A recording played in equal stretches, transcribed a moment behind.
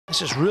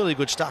This is really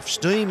good stuff.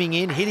 Steaming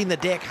in, hitting the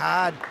deck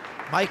hard,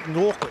 making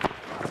awkward.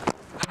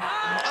 Oh,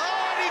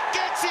 and he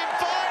gets him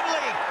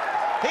finally.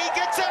 He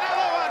gets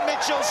another one,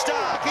 Mitchell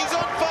Starc. He's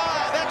on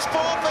fire. That's 4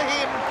 for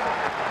him.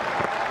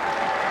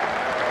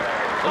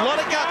 A lot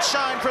of guts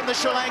shown from the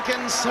Sri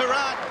Lankans.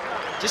 Herath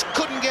just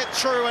couldn't get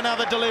through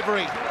another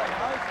delivery.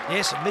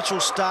 Yes, and Mitchell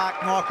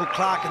Starc, Michael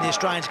Clark and the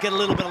Australians get a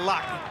little bit of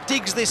luck. He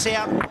digs this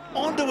out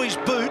onto his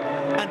boot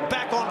and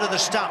back onto the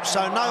stump.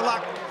 So no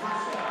luck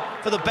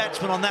for the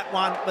batsman on that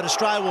one, but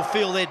Australia will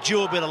feel they're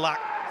due a bit of luck.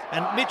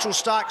 And Mitchell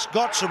Starc's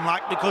got some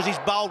luck because he's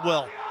bowled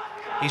well.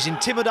 He's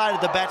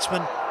intimidated the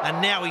batsman,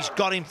 and now he's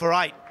got him for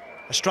 8.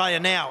 Australia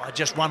now are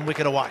just 1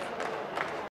 wicket away.